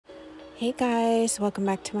Hey guys, welcome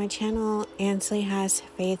back to my channel. Ansley Has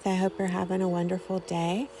Faith. I hope you're having a wonderful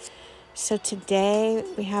day. So today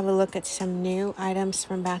we have a look at some new items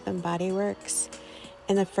from Bath and Body Works.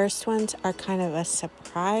 And the first ones are kind of a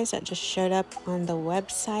surprise that just showed up on the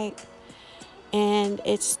website. And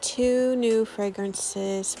it's two new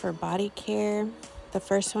fragrances for body care. The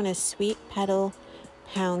first one is Sweet Petal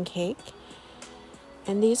Pound Cake.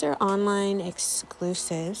 And these are online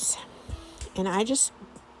exclusives. And I just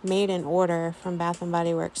made an order from Bath and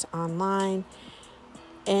Body Works online,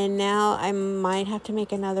 and now I might have to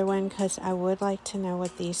make another one because I would like to know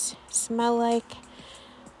what these smell like.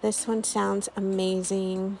 This one sounds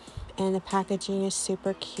amazing and the packaging is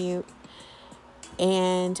super cute,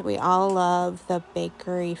 and we all love the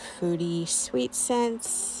bakery foodie sweet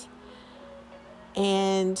scents,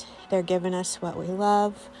 and they're giving us what we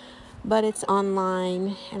love, but it's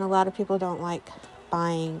online and a lot of people don't like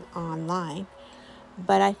buying online.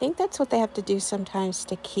 But I think that's what they have to do sometimes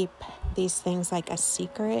to keep these things like a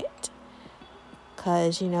secret,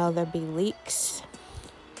 because, you know, there'll be leaks.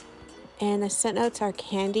 And the scent notes are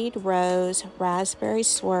candied rose, raspberry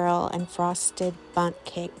swirl, and frosted bundt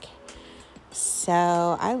cake.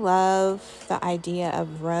 So I love the idea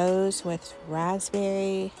of rose with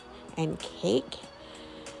raspberry and cake.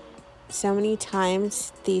 So many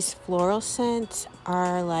times these floral scents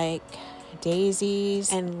are like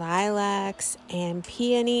daisies and lilacs and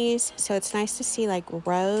peonies, so it's nice to see like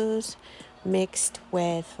rose mixed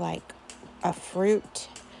with like a fruit.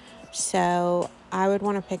 So I would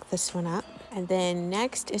want to pick this one up. And then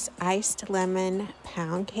next is iced lemon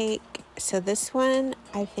pound cake. So this one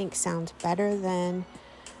I think sounds better than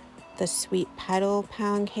the Sweet Petal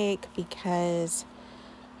pound cake because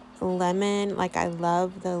lemon, like I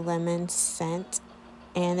love the lemon scent,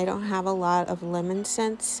 and they don't have a lot of lemon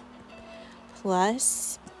scents.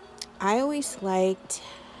 Plus, I always liked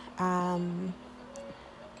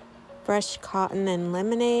Fresh Cotton and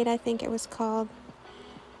Lemonade, I think it was called.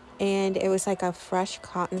 And it was like a fresh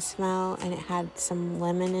cotton smell, and it had some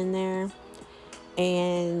lemon in there.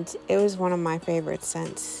 And it was one of my favorite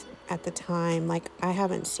scents at the time. Like, I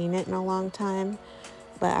haven't seen it in a long time,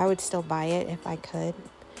 but I would still buy it if I could.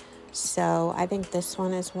 So I think this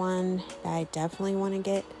one is one that I definitely want to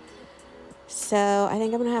get. So I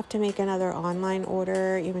think I'm going to have to make another online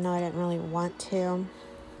order, even though I didn't really want to.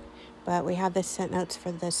 But we have the scent notes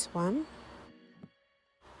for this one.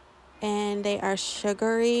 And they are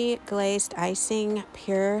sugary glazed icing,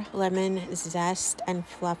 pure lemon zest, and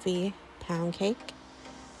fluffy pound cake.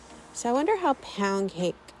 So I wonder how pound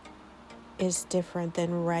cake is different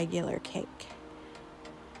than regular cake.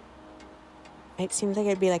 It seems like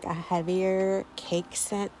it'd be like a heavier cake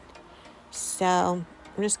scent. So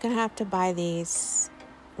I'm just going to have to buy these,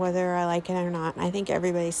 whether I like it or not. And I think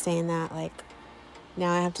everybody's saying that, like,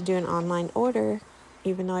 now I have to do an online order,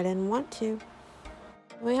 even though I didn't want to.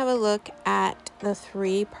 We have a look at the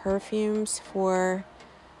 3 perfumes for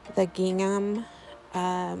the Gingham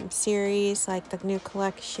series, like the new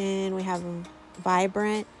collection. We have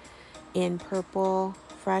Vibrant in purple,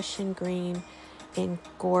 Fresh in green, and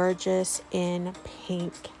Gorgeous in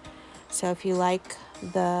pink. So if you like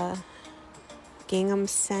the Gingham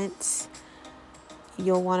scents,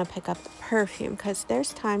 you'll want to pick up the perfume, because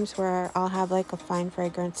there's times where I'll have like a fine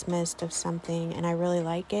fragrance mist of something and I really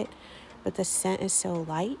like it, but the scent is so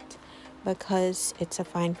light because it's a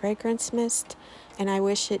fine fragrance mist, and I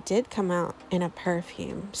wish it did come out in a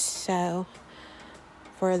perfume. So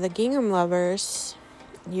for the Gingham lovers,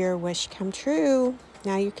 your wish come true.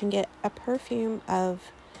 Now you can get a perfume of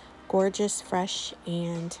Gorgeous, Fresh,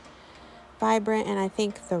 and Vibrant, and I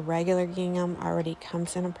think the regular Gingham already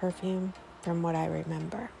comes in a perfume from what I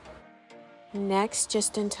remember. Next,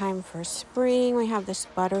 just in time for spring, we have this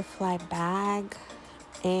butterfly bag,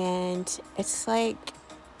 and it's like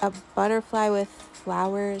a butterfly with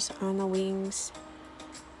flowers on the wings,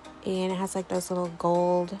 and it has like those little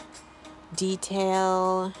gold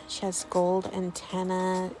detail. She has gold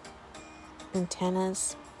antennas,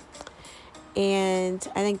 and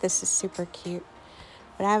I think this is super cute.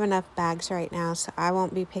 But I have enough bags right now, so I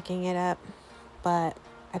won't be picking it up, but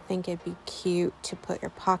I think it'd be cute to put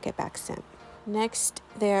your pocket backs in. Next,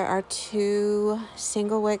 there are 2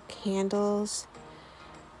 single wick candles,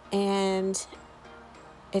 and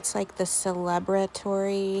it's like the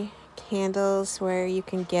celebratory candles where you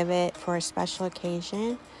can give it for a special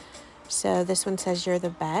occasion. So this one says you're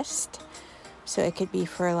the best. So it could be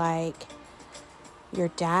for like your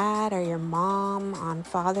dad or your mom on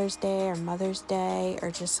Father's Day or Mother's Day, or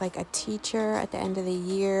just like a teacher at the end of the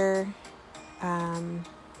year,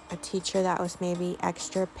 a teacher that was maybe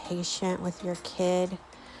extra patient with your kid.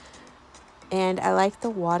 And I like the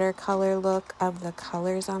watercolor look of the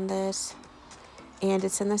colors on this. And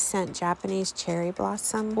it's in the scent Japanese Cherry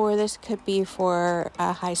Blossom. Or this could be for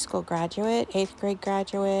a high school graduate, 8th grade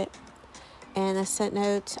graduate. And the scent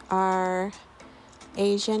notes are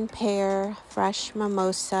Asian pear, fresh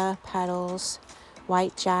mimosa petals,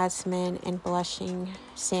 white jasmine, and blushing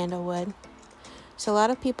sandalwood. So a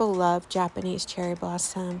lot of people love Japanese cherry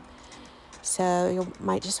blossom. So you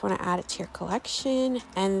might just want to add it to your collection.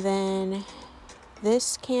 And then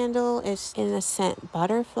this candle is in the scent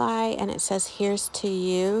Butterfly, and it says here's to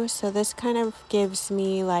you. So this kind of gives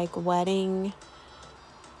me like wedding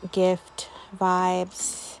gift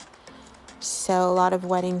vibes. So a lot of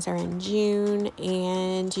weddings are in June,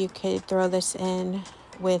 and you could throw this in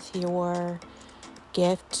with your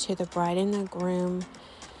gift to the bride and the groom.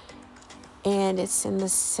 And it's in the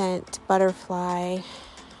scent Butterfly.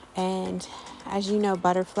 And as you know,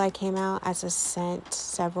 Butterfly came out as a scent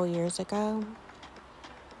several years ago.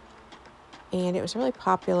 And it was really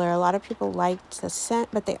popular. A lot of people liked the scent,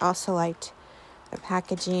 but they also liked the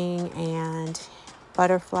packaging, and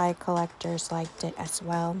butterfly collectors liked it as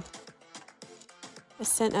well. The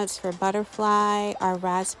scent notes for Butterfly are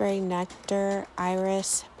raspberry nectar,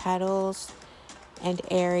 iris, petals, and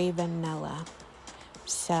airy vanilla.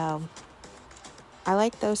 So I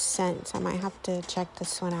like those scents. I might have to check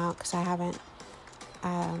this one out because I haven't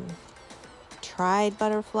tried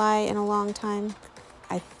Butterfly in a long time.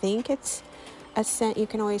 I think it's a scent you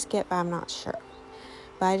can always get, but I'm not sure.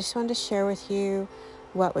 But I just wanted to share with you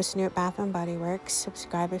what was new at Bath & Body Works.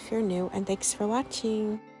 Subscribe if you're new, and thanks for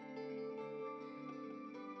watching.